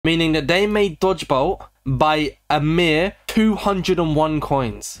meaning that they made dodgebolt by a mere 201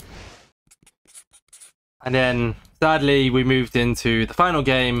 coins. And then, sadly, we moved into the final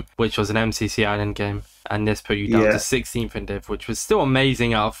game, which was an MCC Island game. And this put you down to 16th in div, which was still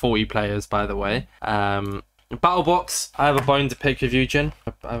amazing out of 40 players, by the way. Battle box, I have a bone to pick with you, Jin.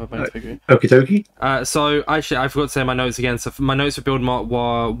 I have a bone to pick with you. Okie dokie. So actually, I forgot to say my notes again. So my notes for build mod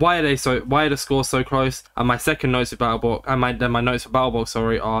were why are the scores so close? And my second notes for battle box, and my notes for battle box,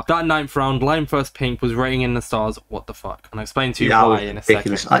 sorry, are that 9th round, Lime first pink was rating in the stars. What the fuck? And I'll explain to you why in a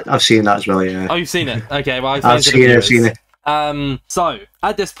second. I've seen that as well. Yeah. Oh, you've seen it. Okay, well I've seen it. So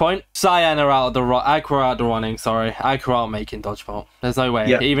at this point, Cyan are out of the Aqua out of the running. Sorry, Aqua aren't making dodgeball. There's no way.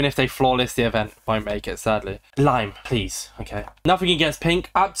 Yeah. Even if they flawless the event, won't make it. Sadly, Lime, please. Okay. Nothing against Pink.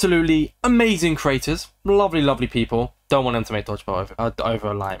 Absolutely amazing creators. Lovely, lovely people. Don't want them to make dodgeball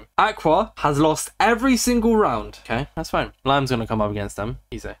over Lime. Aqua has lost every single round. Okay, that's fine. Lime's gonna come up against them.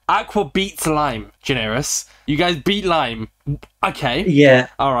 Easy. Aqua beats Lime. Generous. You guys beat Lime. Okay. Yeah.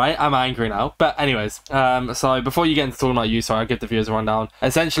 All right. I'm angry now. But anyways, so before you get into talking about you, sorry, I'll give the viewers a rundown.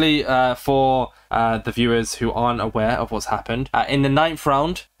 Essentially, for the viewers who aren't aware of what's happened, in the 9th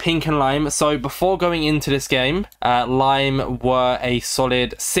round, Pink and Lime. So before going into this game, Lime were a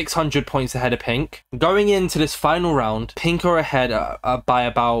solid 600 points ahead of Pink. Going into this final round, Pink are ahead by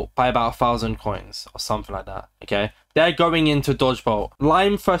about 1,000 coins or something like that. Okay. They're going into dodgeball.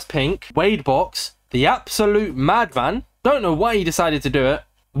 Lime first Pink. Wade box. The absolute madman. Don't know why he decided to do it.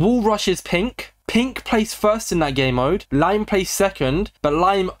 Wall rushes Pink. Pink placed first in that game mode. Lime placed second, but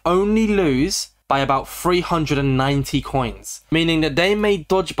Lime only lose by about 390 coins. Meaning that they made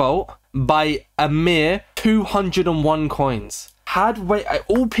dodgebolt by a mere 201 coins.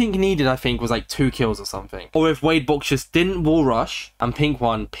 All Pink needed, I think, was like 2 kills or something. Or if Wade Box just didn't wall rush and Pink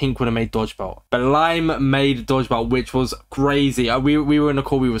won, Pink would have made dodgeball. But Lime made dodgeball, which was crazy. We were in the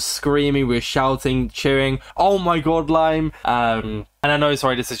call, we were screaming, we were shouting, cheering. Oh my god, Lime. And I know,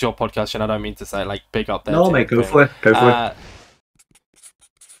 sorry, this is your podcast, and I don't mean to say, like, big up there. No, mate, go for it. Go for it.